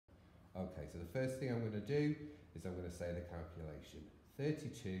Okay, so the first thing I'm going to do is I'm going to say the calculation.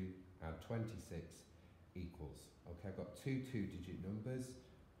 32 add 26 equals. Okay, I've got two two-digit numbers.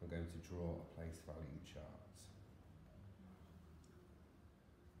 I'm going to draw a place value chart.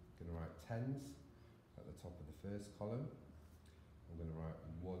 I'm going to write tens at the top of the first column. I'm going to write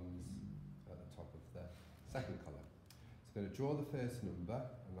ones at the top of the second column. So I'm going to draw the first number,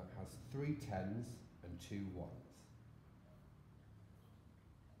 and that has 3 tens and 2 ones.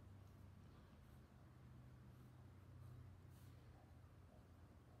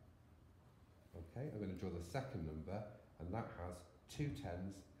 Okay, I'm going to draw the second number, and that has 2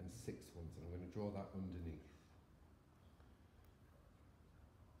 tens and 6 ones, and I'm going to draw that underneath.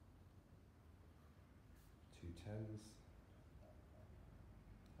 Two tens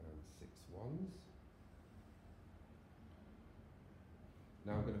and 6 ones.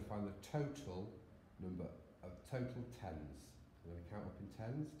 Now I'm going to find the total number of total tens. I'm going to count up in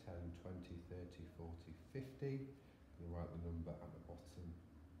tens, 10, 20, 30, 40, 50. I'm going to write the number at the bottom of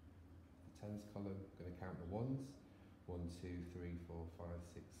the tens column. I'm going to count the ones, 1, 2, 3, 4, 5,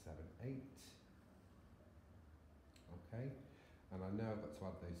 6, 7, 8. Okay, and I know I've got to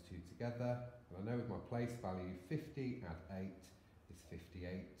add those two together, and I know with my place value, 50 add 8 is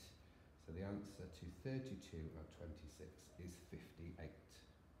 58. So the answer to 32 add 26 is 58.